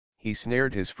He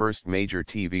snared his first major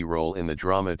TV role in the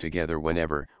drama Together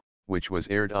Whenever, which was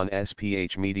aired on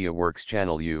SPH Media Works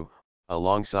Channel U,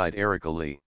 alongside Erica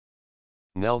Lee.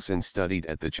 Nelson studied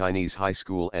at the Chinese High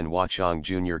School and Huachong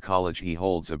Junior College. He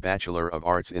holds a Bachelor of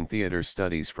Arts in Theatre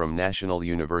Studies from National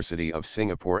University of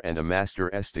Singapore and a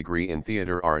Master.S degree in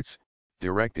Theatre Arts,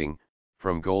 Directing,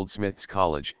 from Goldsmiths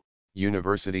College,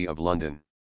 University of London.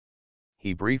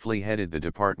 He briefly headed the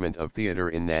Department of Theatre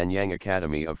in Nanyang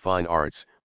Academy of Fine Arts,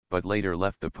 but later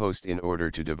left the post in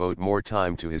order to devote more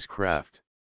time to his craft.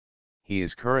 He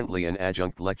is currently an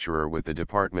adjunct lecturer with the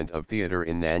Department of Theatre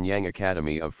in Nanyang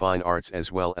Academy of Fine Arts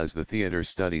as well as the Theatre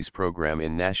Studies program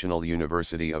in National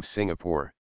University of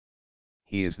Singapore.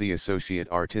 He is the Associate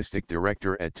Artistic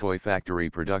Director at Toy Factory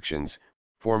Productions,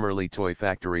 formerly Toy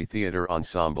Factory Theatre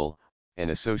Ensemble, an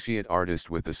associate artist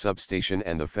with the Substation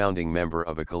and the founding member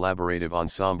of a collaborative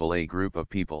ensemble, A Group of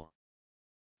People.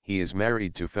 He is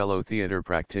married to fellow theatre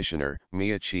practitioner,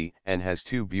 Chia, and has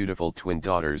two beautiful twin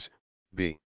daughters,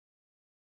 B.